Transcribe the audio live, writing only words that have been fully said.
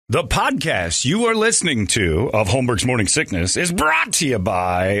The podcast you are listening to of Holmberg's Morning Sickness is brought to you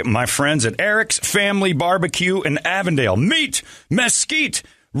by my friends at Eric's Family Barbecue in Avondale. Meet, mesquite,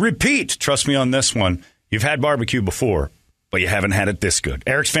 repeat. Trust me on this one. You've had barbecue before, but you haven't had it this good.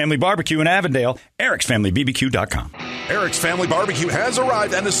 Eric's Family Barbecue in Avondale, ericsfamilybbq.com. Eric's Family Barbecue has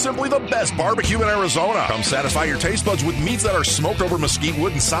arrived and is simply the best barbecue in Arizona. Come satisfy your taste buds with meats that are smoked over mesquite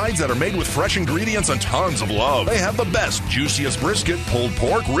wood and sides that are made with fresh ingredients and tons of love. They have the best, juiciest brisket, pulled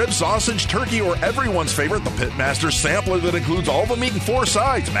pork, rib sausage, turkey, or everyone's favorite, the Pitmaster sampler that includes all the meat and 4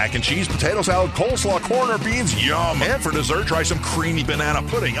 sides, mac and cheese, potato salad, coleslaw, corn, or beans, yum. And for dessert, try some creamy banana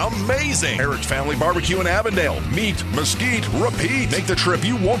pudding, amazing. Eric's Family Barbecue in Avondale. Meat, mesquite, repeat. Make the trip,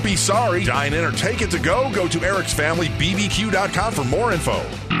 you won't be sorry. Dine in or take it to go. Go to ericsfamilybbq.com for more info.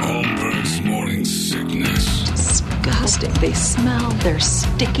 Holmberg's Morning Sickness. Disgusting. They smell, they're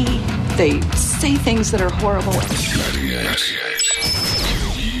sticky, they say things that are horrible.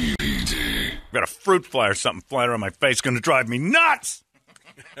 98. Got a fruit fly or something flying around my face, going to drive me nuts.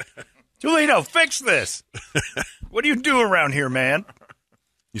 Toledo, fix this. What do you do around here, man?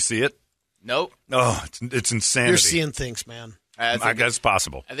 You see it? Nope. Oh, it's insanity. You're seeing things, man. I guess it's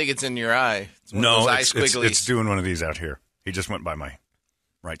possible. I think it's in your eye. It's one No, of those eye it's squigglies. doing one of these out here. He just went by my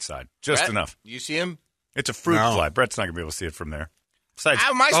right side. Just Brett, enough. You see him? It's a fruit No. fly. Brett's not going to be able to see it from there. Besides,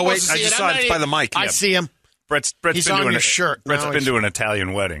 How am I supposed to I see just it? saw I'm it not by even- the mic. I I see. see him. Brett's He's been on doing your shirt. Brett's No, been he's- doing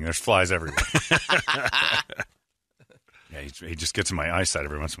Italian wedding. There's flies everywhere. Yeah, he just gets in my eyesight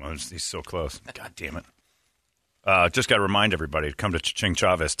every once in a while. He's so close. God damn it. Just got to remind everybody to come to Ching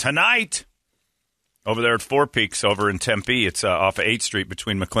Chavez tonight over there at Four Peaks over in Tempe. It's off of 8th Street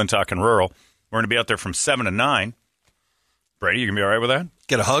between McClintock and Rural. We're going to be out there from 7 to 9. Brady, you going to be all right with that?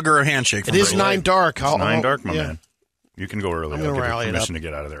 Get a hug or a handshake. Oh, It is 9 dark. It's 9 dark, my man. You can go early. I'm I'll gonna give you rally it permission up. to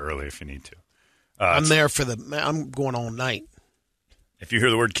get out of there early if you need to. I'm there for I'm going all night. If you hear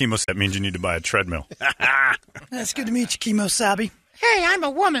the word chemo, that means you need to buy a treadmill. That's good to meet you, Chemo Sabi. Hey, I'm a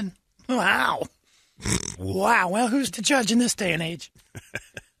woman. Wow. Wow. Well, who's the judge in this day and age?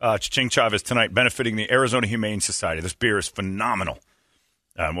 Ching Chavez tonight, benefiting the Arizona Humane Society. This beer is phenomenal.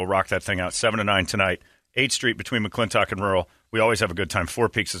 We'll rock that thing out 7 to 9 tonight. 8th Street between McClintock and Rural. We always have a good time. Four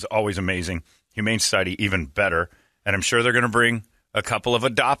Peaks is always amazing. Humane Society even better. And I'm sure they're going to bring a couple of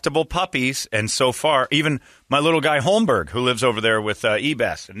adoptable puppies. And so far, even my little guy Holmberg, who lives over there with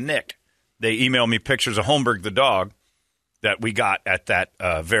Ebess and Nick, they emailed me pictures of Holmberg the dog that we got at that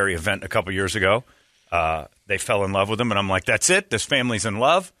very event a couple years ago. They fell in love with him, and I'm like, that's it? This family's in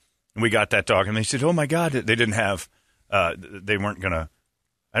love? And we got that dog. And they said, oh, my God, they didn't have they weren't going to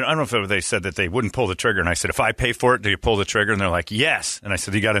I don't know if they said that they wouldn't pull the trigger. And I said, if I pay for it, do you pull the trigger? And they're like, yes. And I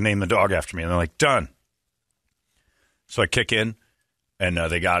said, you got to name the dog after me. And they're like, done. So I kick in, and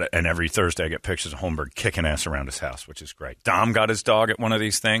they got it. And every Thursday I get pictures of Holmberg kicking ass around his house, which is great. Dom got his dog at one of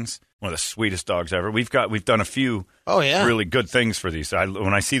these things, one of the sweetest dogs ever. We've done a few really good things for these.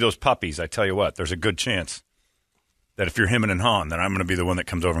 When I see those puppies, I tell you what, there's a good chance that if you're him and Han, then I'm going to be the one that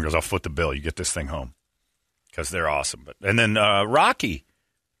comes over and goes, I'll foot the bill. You get this thing home. Because they're awesome. And then Rocky.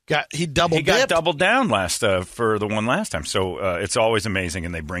 He got doubled down for the one last time. So it's always amazing,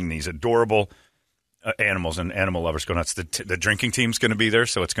 and they bring these adorable animals, and animal lovers go nuts. The drinking team's going to be there,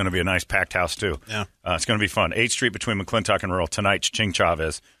 so it's going to be a nice packed house too. Yeah, it's going to be fun. 8th Street between McClintock and Rural tonight. Ching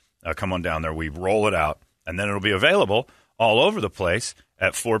Chavez, come on down there. We roll it out, and then it'll be available all over the place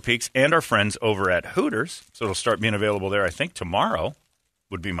at Four Peaks and our friends over at Hooters. So it'll start being available there. I think tomorrow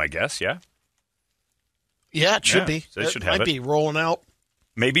would be my guess. Yeah. Yeah, it should be. So they should have might it. be rolling out.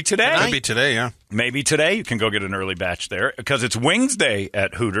 Maybe today. Could be today, yeah. Maybe today you can go get an early batch there because it's Wings Day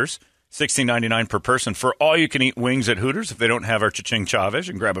at Hooters. $16.99 per person for all-you-can-eat wings at Hooters. If they don't have our Cha-Ching Chavez,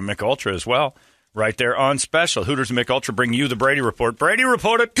 you can grab a Mick Ultra as well. Right there on special. Hooters and Mick Ultra bring you the Brady Report. Brady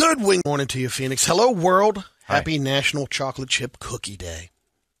Report it. Good wing morning to you, Phoenix. Hello, world. Hi. Happy National Chocolate Chip Cookie Day.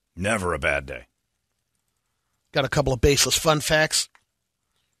 Never a bad day. Got a couple of baseless fun facts.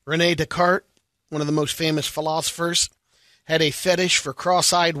 Renee Descartes, one of the most famous philosophers, had a fetish for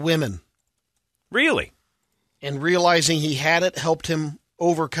cross-eyed women. Really? And realizing he had it helped him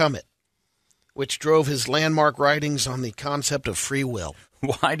overcome it, which drove his landmark writings on the concept of free will.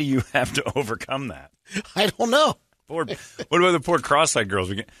 Why do you have to overcome that? I don't know. What about the poor cross-eyed girls?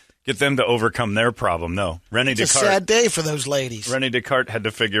 We get them to overcome their problem. No. Renee It's a Descartes. sad day for those ladies. Renee Descartes had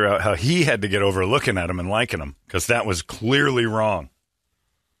to figure out how he had to get over looking at him and liking him because that was clearly wrong.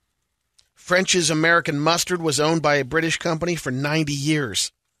 French's American Mustard was owned by a British company for 90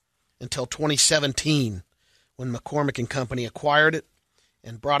 years until 2017 when McCormick and Company acquired it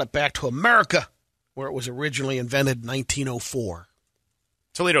and brought it back to America where it was originally invented in 1904.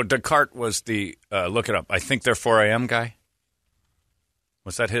 Toledo, Descartes was the, look it up, I think they're 4 a.m. guy.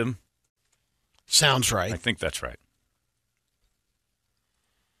 Was that him? Sounds right. I think that's right.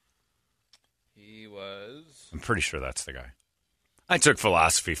 He was. I'm pretty sure that's the guy. I took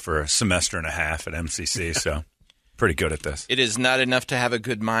philosophy for a semester and a half at MCC, so pretty good at this. It is not enough to have a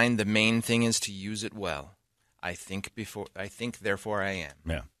good mind. The main thing is to use it well. I think, therefore I am.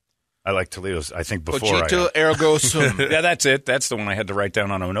 Yeah. I like Toledo's. I think before Cogito I am. ergo sum. Yeah, that's it. That's the one I had to write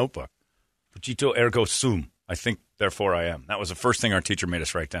down on a notebook. Cogito ergo sum. I think, therefore I am. That was the first thing our teacher made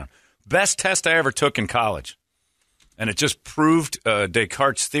us write down. Best test I ever took in college. And it just proved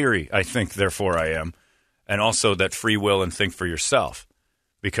Descartes' theory, I think, therefore I am, and also that free will and think for yourself.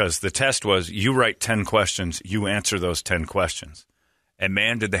 Because the test was you write 10 questions, you answer those 10 questions. And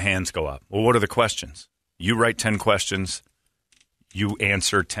man, did the hands go up. Well, what are the questions? You write 10 questions, you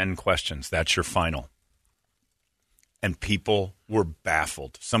answer 10 questions. That's your final. And people were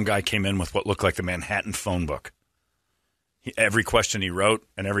baffled. Some guy came in with what looked like the Manhattan phone book. Every question he wrote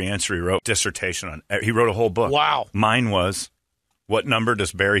and every answer he wrote, dissertation on. He wrote a whole book. Wow. Mine was, what number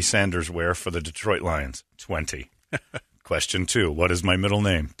does Barry Sanders wear for the Detroit Lions? 20. Question 2, what is my middle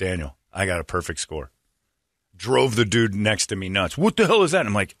name? Daniel. I got a perfect score. Drove the dude next to me nuts. What the hell is that? And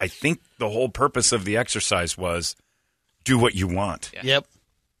I'm like, I think the whole purpose of the exercise was do what you want. Yeah. Yep.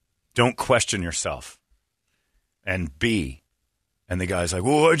 Don't question yourself. And B. And the guy's like,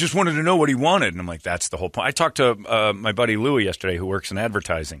 well, I just wanted to know what he wanted. And I'm like, that's the whole point. I talked to my buddy Louie yesterday who works in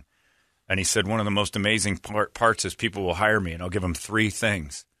advertising. And he said one of the most amazing parts is people will hire me and I'll give them 3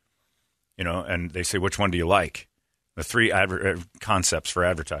 things. You know, and they say, which one do you like? The 3 concepts for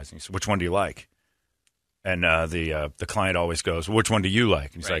advertising. He said, which one do you like? And the client always goes, well, which one do you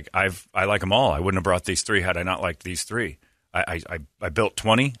like? And he's Right. like, I like them all. I wouldn't have brought these 3 had I not liked these 3. I built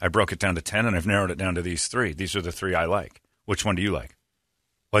 20. I broke it down to 10 and I've narrowed it down to these 3. These are the 3 I like. Which one do you like?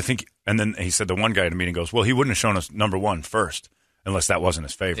 Well, I think, and then he said the one guy at the meeting goes, well, he wouldn't have shown us number 1 first, unless that wasn't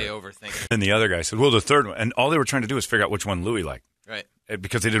his favorite. They overthink it. And the other guy said, well, the third one. And all they were trying to do was figure out which one Louis liked. Right.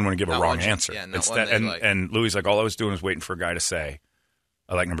 Because they didn't want to give a Not wrong one- answer. yeah, not It's one that, they and, like. and Louis like, all I was doing was waiting for a guy to say,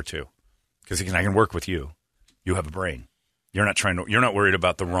 I like number 2. Because I can work with you. You have a brain. You're not worried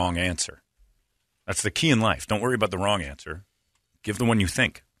about the wrong answer. That's the key in life. Don't worry about the wrong answer. Give the one you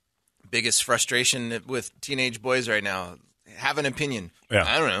think. Biggest frustration with teenage boys right now. Have an opinion. Yeah.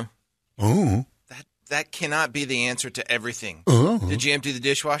 I don't know. Oh. That cannot be the answer to everything. Uh-huh. Did you empty the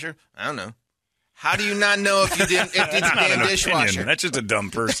dishwasher? I don't know. How do you not know if you didn't empty the damn dishwasher? Opinion. That's just a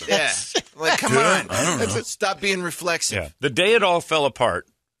dumb person. Yeah. Like, come on. I don't know. Stop being reflexive. Yeah. The day it all fell apart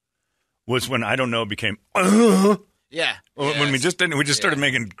was when I don't know became Yeah. when we just started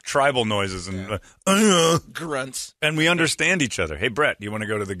making tribal noises and grunts. and we understand each other. Hey Brett, do you want to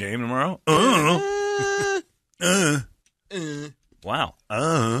go to the game tomorrow? Wow.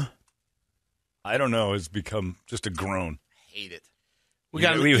 I don't know. It's become just a groan. Hate it. We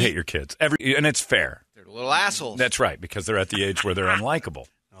got you hate your kids. And it's fair. They're little assholes. That's right, because they're at the age where they're unlikable.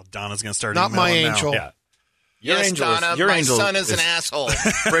 Well, Donna's going to start Not my emailing now. angel. Yeah. yes, Donna, your my angel son is an asshole.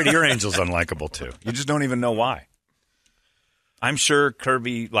 Brady, your angel's unlikable too. You just don't even know why. I'm sure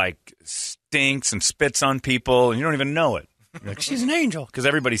Kirby stinks and spits on people, and you don't even know it. She's an angel. Because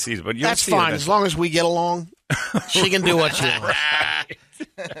everybody sees it, but you don't That's see fine. it. As long as we get along, she can do what she wants.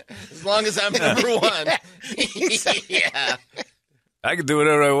 As long as I'm number 1. Yeah. I can do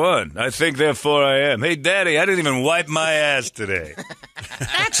whatever I want. I think, therefore, I am. Hey, Daddy, I didn't even wipe my ass today.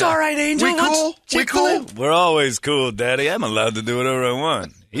 That's all right, Angel. We cool? We cool? We're always cool, Daddy. I'm allowed to do whatever I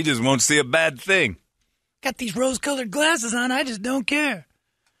want. He just won't see a bad thing. Got these rose-colored glasses on. I just don't care.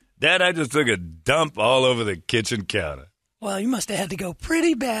 Dad, I just took a dump all over the kitchen counter. Well, you must have had to go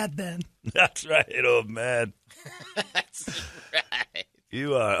pretty bad then. That's right, old man. That's right.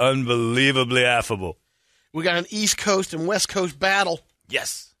 You are unbelievably affable. We got an East Coast and West Coast battle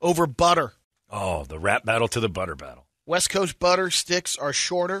Yes. over butter. Oh, the rap battle to the butter battle. West Coast butter sticks are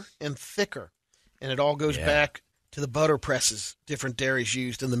shorter and thicker, and it all goes back to the butter presses different dairies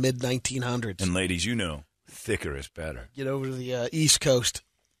used in the mid-1900s. And ladies, you know, thicker is better. Get over to the East Coast.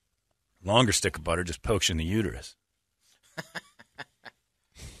 Longer stick of butter just pokes you in the uterus.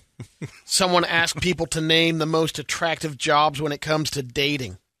 Someone asked people to name the most attractive jobs when it comes to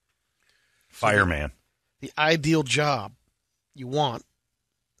dating. Fireman. The ideal job you want.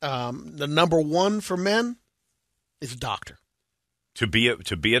 The number 1 for men is doctor. To be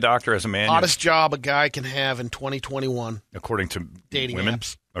a doctor as a man, Hottest job a guy can have in 2021. according to Dating women,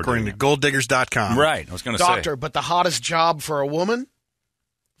 apps. Or According to dating golddiggers.com. apps. Right. I was going to Doctor, but the hottest job for a woman?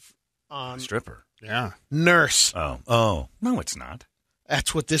 say stripper. Yeah. Nurse. Oh, no, it's not.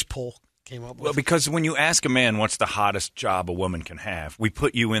 That's what this poll came up with. Well, because when you ask a man what's the hottest job a woman can have, we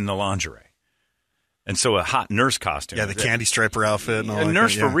put you in the lingerie. And so a hot nurse costume. Yeah, the candy striper outfit. And all A that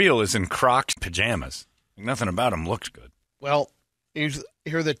nurse kind of- for real is in Crocs pajamas. Nothing about him looks good. Well, here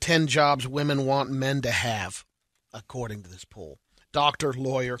are the 10 jobs women want men to have, according to this poll. Doctor,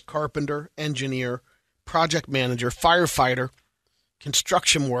 lawyer, carpenter, engineer, project manager, firefighter,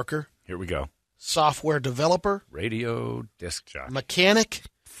 construction worker. Here we go. Software developer. Radio disc jockey. Mechanic.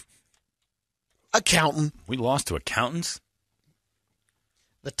 Accountant. We lost to accountants?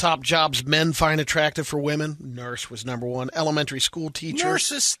 The top jobs men find attractive for women. Nurse was number one. Elementary school teacher.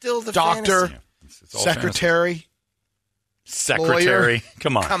 Nurse is still the doctor. fantasy. It's all secretary. Secretary. Lawyer.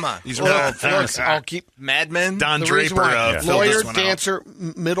 Come on. Come on. These are all fantasy. I'll keep Mad Men. Don the reason Draper why. filled Lawyer, this one out. dancer,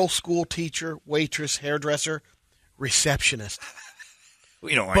 middle school teacher, waitress, hairdresser, receptionist.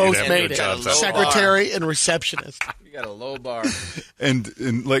 We don't want Both you to have made good it. jobs. Low Secretary and receptionist. You got a low bar.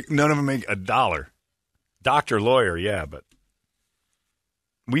 And like none of them make $1. Doctor, lawyer, yeah, but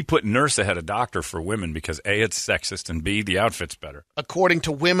we put nurse ahead of doctor for women because A, it's sexist, and B, the outfit's better. According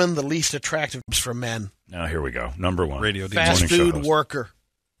to women, the least attractive is for men. Now here we go. Number one. Radio DJ. Fast Morning show food host. worker,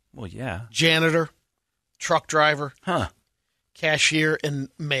 Well, yeah. janitor, truck driver, Huh. cashier, and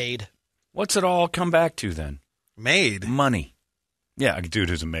maid. What's it all come back to then? Maid. Money. Yeah, a dude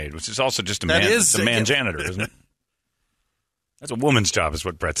who's a maid, which is also just a That man. is It's a man janitor, isn't it? That's a woman's job, is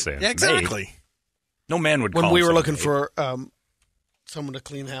what Brett's saying. Yeah, exactly. Maid. No man would When call we were himself looking a maid. for someone to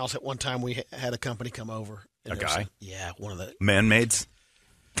clean the house at one time, we had a company come over. and A there was guy? Yeah, one of the. Man maids.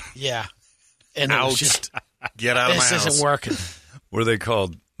 Yeah. And it was Out. just, Get out of my this house. isn't working. Were they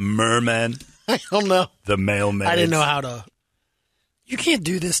called mermen? I don't know. The male maids? I didn't know how to. You can't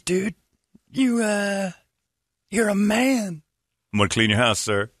do this, dude. You're a man. I'm going to clean your house,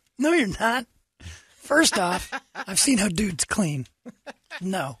 sir. No, you're not. First off, I've seen how dudes clean.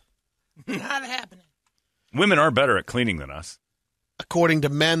 No. Not happening. Women are better at cleaning than us. According to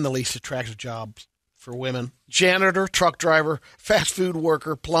men, the least attractive jobs for women: janitor, truck driver, fast food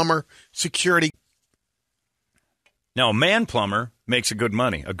worker, plumber, security. Now, a man plumber makes a good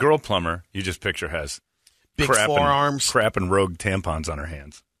money. A girl plumber, you just picture, has Big crap forearms. crap and rogue tampons on her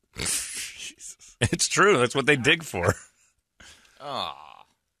hands. It's true. That's what they dig for. Aw.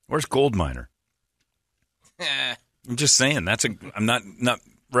 Where's gold miner? I'm just saying. I'm not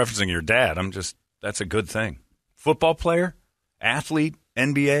referencing your dad. That's a good thing. Football player, athlete,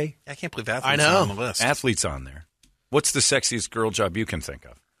 NBA. I can't believe athletes I know. are on the list. Athletes on there. What's the sexiest girl job you can think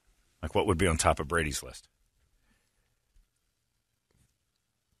of? Like what would be on top of Brady's list?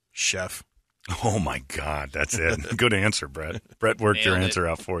 Chef. Oh, my God. That's it. Good answer, Brett. Brett worked your Nailed it. answer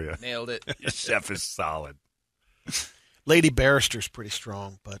out for you. Nailed it. Chef is solid. Lady barrister's pretty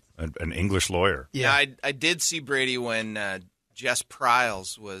strong, but An English lawyer. Yeah, I did see Brady when Jess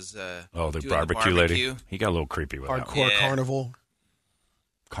Pryles was The doing barbecue lady. He got a little creepy with that. hardcore Yeah. carnival.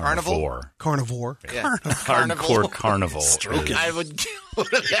 Carnivore. Carnivore. Yeah. Hardcore carnival. Strokin. I would go to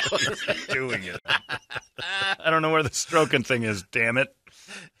that one. Doing it. I don't know where the stroking thing is, damn it.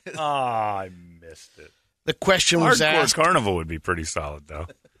 Oh, I missed it. The question was Hardcore asked. carnival would be pretty solid, though.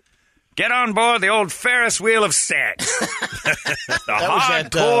 Get on board the old Ferris wheel of sex. The was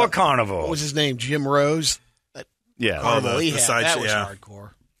at, hardcore carnival. What was his name? Jim Rose. Yeah, Carnival the he had. side That show, was yeah.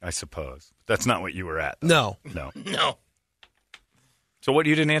 hardcore. I suppose. That's not what you were at, though. No. No. No. So what,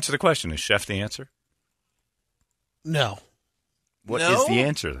 you didn't answer the question. Is chef the answer? No. What is No? the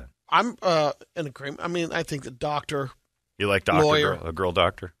answer, then? I'm in agreement. I mean, I think the doctor, You like doctor, Lawyer. a girl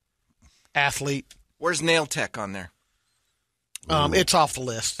doctor? athlete, Where's nail tech on there? it's off the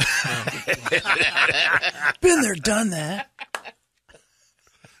list. Been there, done that.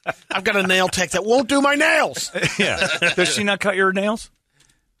 I've got a nail tech that won't do my nails. Yeah. Does she not cut your nails?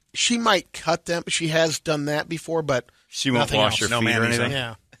 She might cut them. She has done that before, but She won't nothing wash else. your No feet or mayonnaise, anything?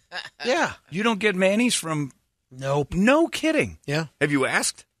 Yeah. Yeah. You don't get manis from... Nope. No kidding. Yeah. Have you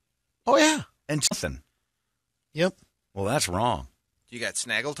asked? Oh, yeah. And nothing. Yep. Well, that's wrong. You got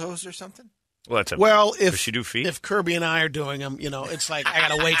snaggle toes or something? Well, that's a... Well, Does she do feet? if Kirby and I are doing them, it's like I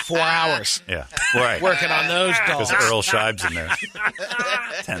got to wait 4 hours Yeah. Right. working on those Because dogs. Earl Scheib's in there.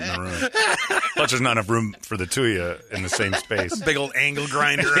 10 in the room. Plus, there's not enough room for the two of you in the same space. Big old angle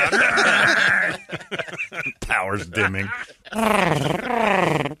grinder out. Power's dimming.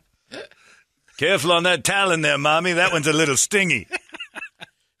 Careful on that talon there, Mommy. That one's a little stingy.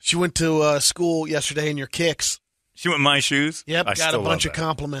 She went to school yesterday in your kicks. She went in my shoes? Yep, I got a still bunch love of that.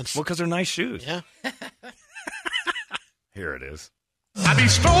 compliments. Well, because they're nice shoes. Yeah. Here it is. I be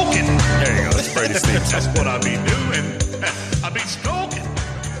stroking. There you go. That's Brady's theme That's song. what I be doing. I be stroking.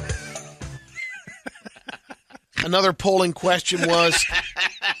 Another polling question was,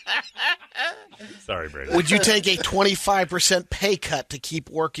 Sorry, Brady. would you take a 25% pay cut to keep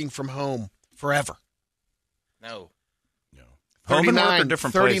working from home forever? No. Home and work are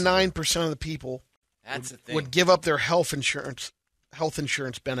different places. 39% of the people That's the thing. would give up their health insurance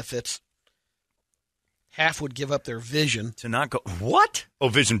benefits. Half would give up their vision. To not go. What? Oh,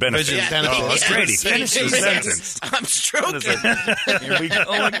 vision benefits. Vision benefits. Oh, Brady, finish the sentence. I'm stroking. Here we go.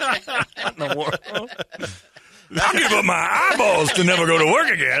 What in the world? I'll give up my eyeballs to never go to work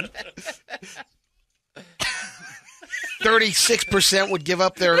again. 36% would give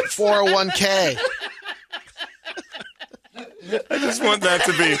up their 401k. I just want that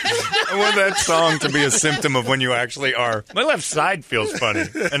to be. I want that song to be a symptom of when you actually are. My left side feels funny,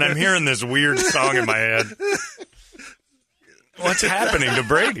 and I'm hearing this weird song in my head. What's happening to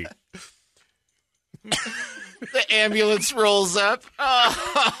Brady? The ambulance rolls up.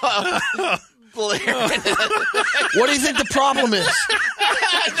 Oh, Blair. What do you think the problem is?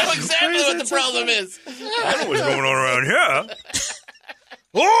 I know exactly what the problem is. I know what's going on around here.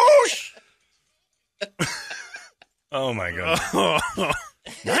 Whoosh! Oh, my God.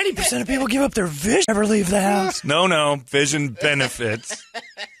 90% of people give up their vision, never leave the house. No. Vision benefits.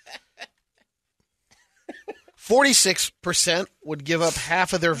 46% would give up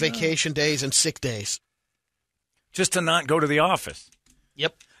half of their vacation days and sick days. Just to not go to the office.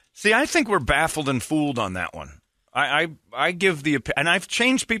 Yep. See, I think we're baffled and fooled on that one. I give the and I've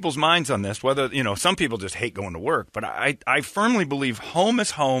changed people's minds on this. Whether some people just hate going to work, but I firmly believe home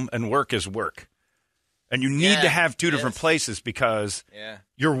is home and work is work, and you need to have two different places because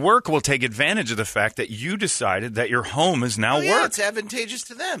your work will take advantage of the fact that you decided that your home is now work. It's advantageous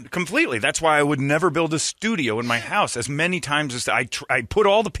to them Completely. That's why I would never build a studio in my house. As many times as I put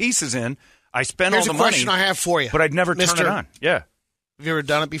all the pieces in, I spend Here's all the a question money. I have for you, but I'd never turn Mister, it on. Yeah. Have you ever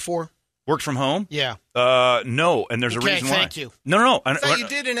done it before? Worked from home? Yeah. No, and there's a Okay, reason why. thank you. No. I thought you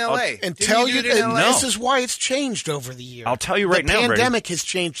did in L.A. And Didn't tell you you do it in LA? this is why it's changed over the years. I'll tell you right the now, Brady. pandemic has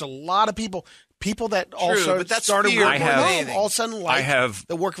changed a lot of people. People that also but that's started fear working more from than home anything. all of a sudden I have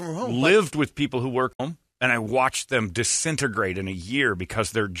the working from home. lived with people who work home, and I watched them disintegrate in a year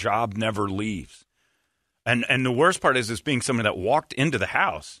because their job never leaves. And the worst part is being somebody that walked into the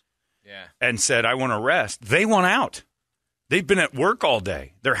house and said, I want to rest. They want out. They've been at work all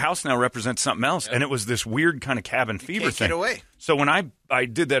day. Their house now represents something else, and it was this weird kind of cabin fever can't thing. get away. So when I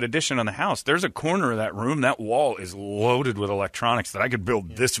did that addition on the house, there's a corner of that room. That wall is loaded with electronics that I could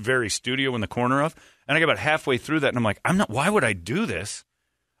build this very studio in the corner of. And I got about halfway through that, and I'm like, why would I do this?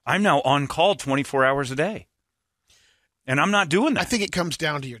 I'm now on call 24 hours a day. And I'm not doing that. I think it comes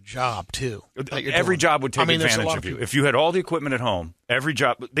down to your job, too. Every job would take advantage of you. If you had all the equipment at home, every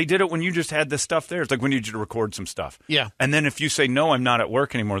job. They did it when you just had this stuff there. It's like we need you to record some stuff. Yeah. And then if you say, no, I'm not at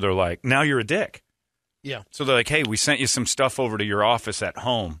work anymore, they're like, now you're a dick. Yeah. So they're like, hey, we sent you some stuff over to your office at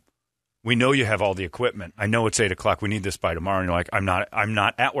home. We know you have all the equipment. I know it's 8 o'clock. We need this by tomorrow. And you're like, I'm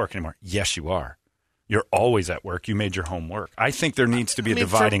not at work anymore. Yes, you are. You're always at work. You made your home work. I think there needs to be a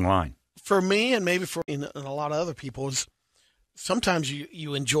dividing line. For me, and maybe for and a lot of other people, is sometimes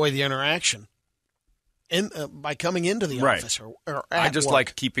you enjoy the interaction by coming into the office or at I just work.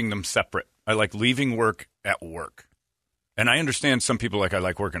 like keeping them separate. I like leaving work at work. And I understand some people I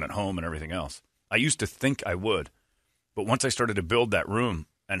like working at home and everything else. I used to think I would. But once I started to build that room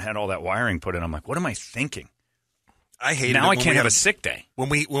and had all that wiring put in, I'm like, what am I thinking? I hated now it. I can't have a sick day. When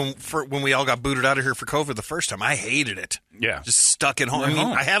we all got booted out of here for COVID the first time, I hated it. Yeah. Just stuck at home. I mean,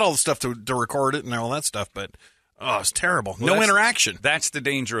 I had all the stuff to record it and all that stuff, but it's terrible. Well, no interaction. That's the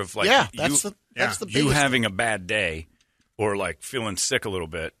danger of that's the you biggest having a bad day or like feeling sick a little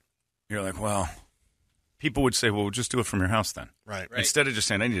bit. You're like, well, people would say, well, just do it from your house then. Right. Instead of just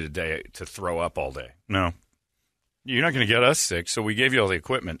saying, I need a day to throw up all day. No. You're not going to get us sick, so we gave you all the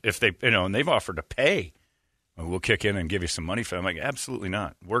equipment. If they, and they've offered to pay, we'll kick in and give you some money for it. I'm like, absolutely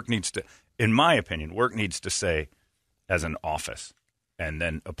not. Work needs to, in my opinion, work needs to say as an office and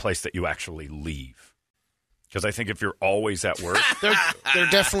then a place that you actually leave. Because I think if you're always at work. they're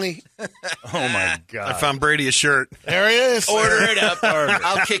definitely. Oh, my God. I found Brady a shirt. There he is. Order it up.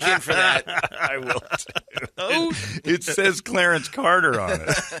 I'll kick in for that. I will too. It says Clarence Carter on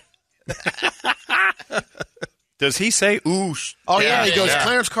it. Does he say oosh? Oh, yeah. He goes,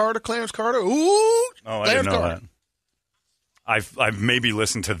 Clarence Carter, ooh. Oh, I Clarence didn't know Carter. that. I've maybe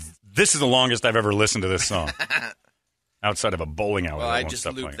listened to this is the longest I've ever listened to this song. Outside of a bowling alley. Well, I just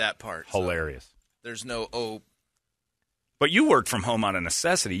looped that part. Hilarious. So there's no But you worked from home out of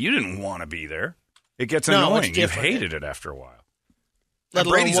necessity. You didn't want to be there. It gets No, annoying. it's You different. hated it after a while. Let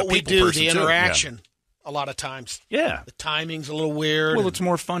alone Brady's a what we people do, person, the too. interaction, a lot of times. Yeah. The timing's a little weird. Well, it's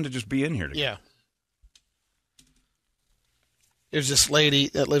more fun to just be in here together. Yeah. There's this lady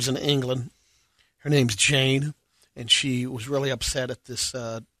that lives in England. Her name's Jane, and she was really upset at this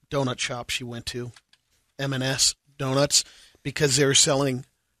donut shop she went to. M&S donuts because they were selling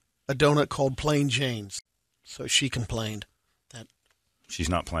a donut called Plain Jane's. So she complained that She's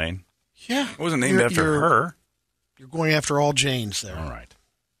not plain. Yeah, It wasn't named after her. You're going after all Janes there. All right.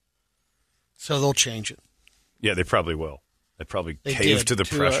 So they'll change it. Yeah, they probably will. They probably They caved to did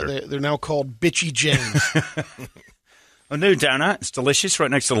the pressure. they're now called Bitchy Janes. A new donut. It's delicious. Right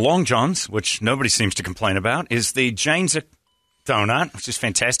next to the Long John's, which nobody seems to complain about, is the Jane's donut, which is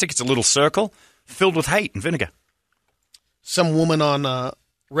fantastic. It's a little circle filled with hate and vinegar. Some woman on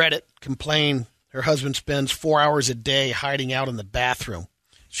Reddit complained her husband spends 4 hours a day hiding out in the bathroom.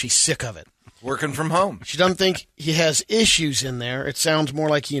 She's sick of it. Working from home. She doesn't think he has issues in there. It sounds more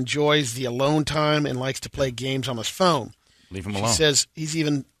like he enjoys the alone time and likes to play games on his phone. Leave him She alone. says he's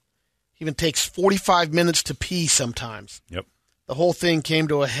even takes 45 minutes to pee sometimes. Yep. The whole thing came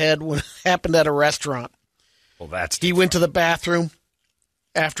to a head when it happened at a restaurant. Well, that's He went to the bathroom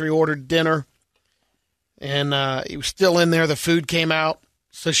after he ordered dinner, and he was still in there. The food came out,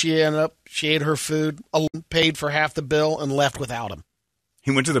 so she ate her food, paid for half the bill, and left without him. He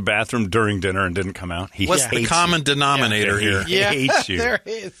went to the bathroom during dinner and didn't come out. He What's the hates common you. denominator here? He hates you. There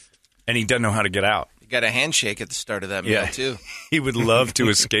is. And he doesn't know how to get out. You got a handshake at the start of that meal, too. He would love to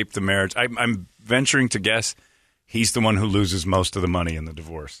escape the marriage. I'm venturing to guess he's the one who loses most of the money in the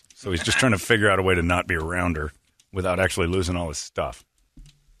divorce. So he's just trying to figure out a way to not be around her without actually losing all his stuff.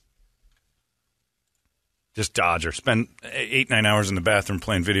 Just dodge her. Spend 8-9 hours in the bathroom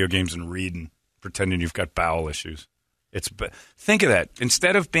playing video games and reading, pretending you've got bowel issues. Think of that.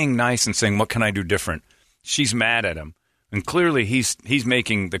 Instead of being nice and saying, what can I do different? She's mad at him. And clearly he's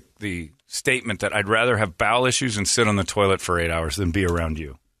making the statement that I'd rather have bowel issues and sit on the toilet for 8 hours than be around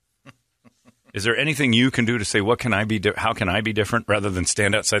you. Is there anything you can do to say, what can I be? How can I be different, rather than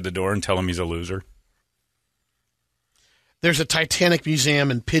stand outside the door and tell him he's a loser? There's a Titanic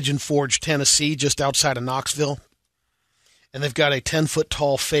museum in Pigeon Forge, Tennessee, just outside of Knoxville. And they've got a 10-foot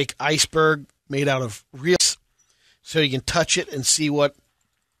tall fake iceberg made out of real, so you can touch it and see what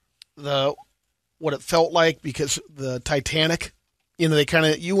it felt like, because the Titanic,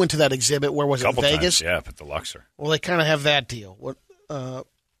 you went to that exhibit. Where was it? Vegas? Times, yeah, at the Luxor. Well, they kind of have that deal. What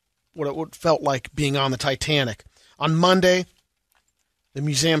it felt like being on the Titanic. On Monday, the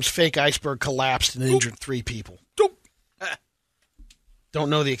museum's fake iceberg collapsed and injured 3 people. Don't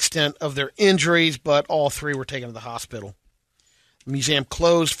know the extent of their injuries, but all 3 were taken to the hospital. The museum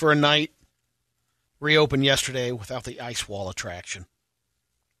closed for a night, reopened yesterday without the ice wall attraction.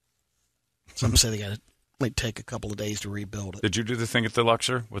 Some say might take a couple of days to rebuild it. Did you do the thing at the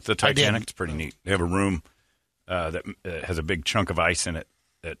Luxor with the Titanic? It's pretty neat. They have a room that has a big chunk of ice in it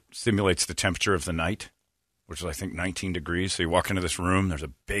that simulates the temperature of the night, which is, I think, 19 degrees. So you walk into this room, there's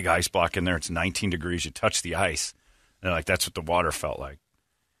a big ice block in there. It's 19 degrees. You touch the ice, and they're like, that's what the water felt like.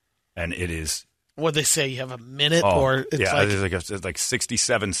 And it is. What'd they say? You have a minute? Or it's it's like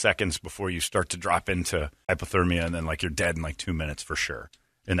 67 seconds before you start to drop into hypothermia, and then like you're dead in like 2 minutes for sure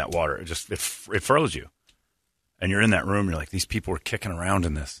in that water. It froze you. And you're in that room, you're like, these people are kicking around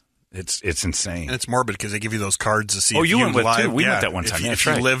in this. It's insane. And it's morbid because they give you those cards to see if you went with live. too. We went that one time. If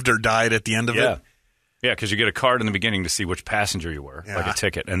you lived or died at the end of it. Yeah, because you get a card in the beginning to see which passenger you were, like a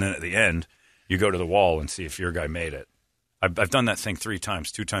ticket. And then at the end, you go to the wall and see if your guy made it. I've done that thing 3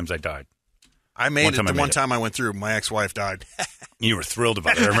 times. 2 times I died. I made it the one time I went through. My ex-wife died. You were thrilled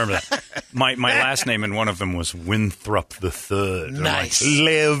about it. I remember that. My last name in one of them was Winthrop the Third. Nice.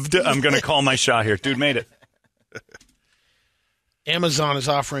 Lived. I'm going to call my shot here. Dude made it. Amazon is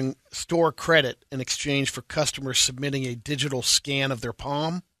offering store credit in exchange for customers submitting a digital scan of their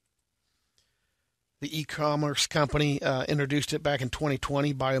palm. The e-commerce company introduced it back in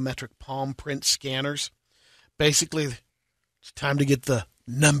 2020, biometric palm print scanners. Basically, it's time to get the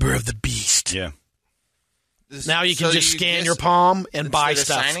number of the beast. Yeah. Now you can just scan your palm and buy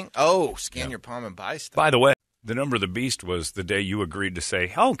stuff. Scan your palm and buy stuff. By the way, the number of the beast was the day you agreed to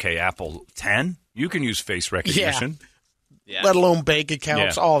say, okay, Apple 10, you can use face recognition. Yeah. Let alone bank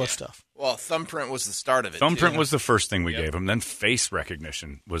accounts, all the stuff. Well, thumbprint was the start of it. Thumbprint was the first thing we gave them. Then face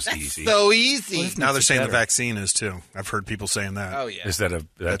recognition was That's easy. so easy. Now they're saying the vaccine is too. I've heard people saying that. Oh, yeah. Is that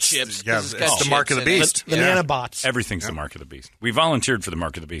that's chips? Yeah, it's the mark of the beast. The nanobots. Everything's the mark of the beast. We volunteered for the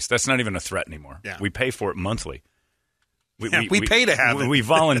mark of the beast. That's not even a threat anymore. Yeah. We pay for it monthly. We pay to have it. We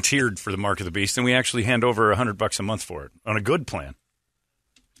volunteered for the mark of the beast, and we actually hand over $100 a month for it on a good plan.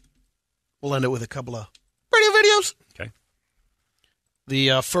 We'll end it with a couple of radio videos. Okay.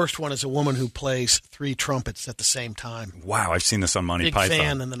 The first one is a woman who plays 3 trumpets at the same time. Wow, I've seen this on Monty Big Python.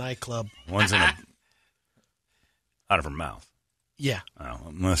 fan in the nightclub. One's out of her mouth. Yeah. Oh,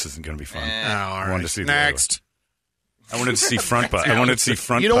 well, this isn't going to be fun. All right. I wanted to see Next. I wanted to see front butt. I wanted to see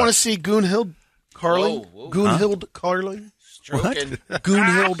front. You don't butt. want to see Gunhild Carling? Whoa. Gunhild Carling? Strokin.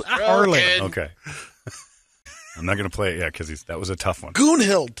 Gunhild Carling. Okay. I'm not going to play it yet because that was a tough one.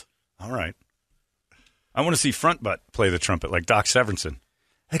 Gunhild. All right. I want to see Front Butt play the trumpet like Doc Severinsen.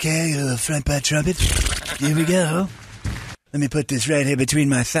 Okay, I got a little front butt trumpet. Here we go. Let me put this right here between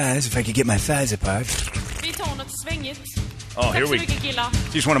my thighs, if I could get my thighs apart. Oh, here we go.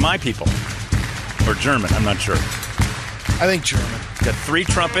 She's one of my people. Or German, I'm not sure. I think German. Got 3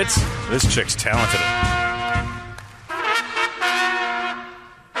 trumpets. This chick's talented.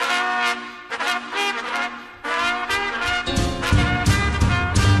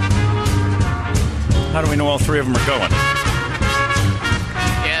 How do we know all 3 of them are going?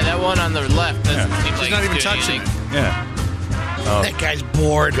 Yeah, that one on the left doesn't seem like He's not even doing touching anything. it. Yeah. That guy's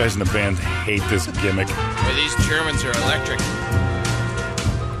bored. You guys in the band hate this gimmick. Or these Germans are electric.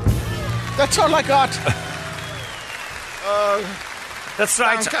 That's all I got. That's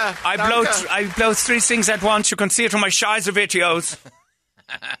right. Danke, I blow 3 things at once. You can see it on my Scheiße videos.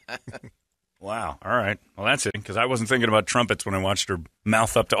 Wow. All right. Well, that's it. Because I wasn't thinking about trumpets when I watched her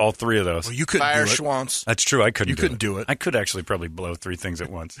mouth up to all 3 of those. Well, you couldn't Fire do it. Schwanz. That's true. I couldn't. You couldn't do it. I could actually probably blow 3 things at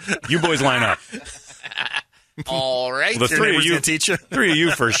once. You boys line up. All right. Well, the Your 3 of neighbor's you, gonna teach you. 3 of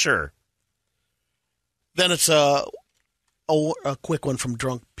you for sure. Then it's a quick one from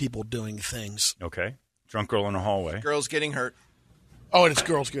drunk people doing things. Okay. Drunk girl in the hallway. Girls getting hurt. Oh, and it's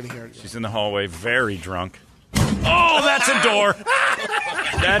girls getting here. She's in the hallway, very drunk. Oh, that's a door.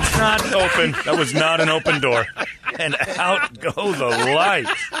 That's not open. That was not an open door. And out go the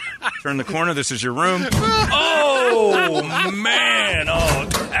lights. Turn the corner. This is your room. Oh, man. Oh,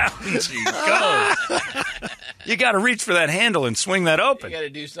 down she goes. You got to reach for that handle and swing that You open. got to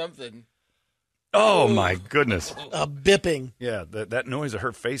do something. Oh, my goodness. A bipping. Yeah, that noise of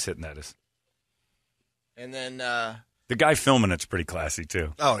her face hitting that is. And then The guy filming it's pretty classy,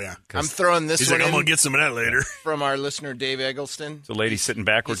 too. Oh, yeah. I'm throwing this He's one like, I'm in going to get some of that later. from our listener, Dave Eggleston. It's a lady sitting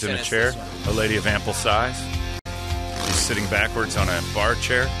backwards He in a sent us chair. this A lady of ample size. She's sitting backwards on a bar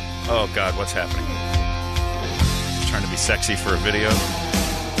chair. Oh, God, what's happening? She's trying to be sexy for a video.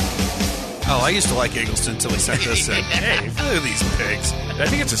 Oh, I used to like Eggleston until he sent this in. Hey, look at these pigs. I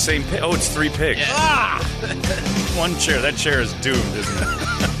think it's the same pig. Oh, it's 3 pigs. Yeah. Ah! One chair. That chair is doomed, isn't it?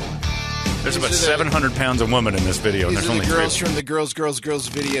 There's about 700 pounds of woman in this video, and These there's are only the girls 3. from the Girls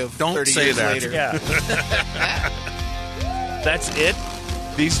video. Don't 30 say years that. Later. Yeah. That's it?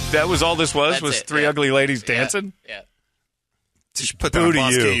 That was all this was? That's Was it, 3 yeah. ugly ladies dancing? Yeah. You should put that on Boo to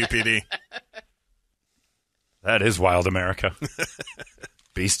Boss you. KUPD. That is wild America.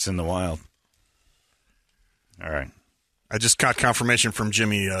 Beasts in the wild. All right. I just got confirmation from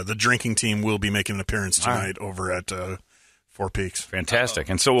Jimmy. The drinking team will be making an appearance tonight over at Four Peaks. Fantastic.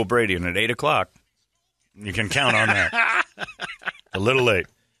 And so will Brady. And at 8 o'clock, you can count on that. A little late.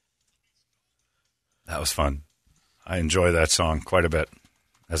 That was fun. I enjoy that song quite a bit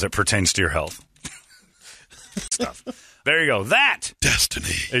as it pertains to your health. Stuff. There you go. That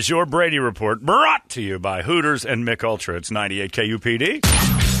Destiny is your Brady Report, brought to you by Hooters and Mick Ultra. It's 98 KUPD.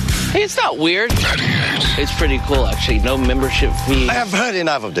 Hey, it's not weird. It's pretty cool, actually. No membership fee. I have heard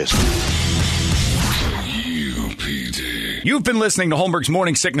enough of this. You've been listening to Holmberg's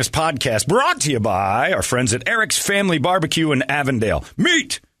Morning Sickness Podcast, brought to you by our friends at Eric's Family Barbecue in Avondale.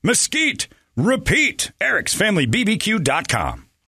 Meet, mesquite, repeat. Eric'sFamilyBBQ.com.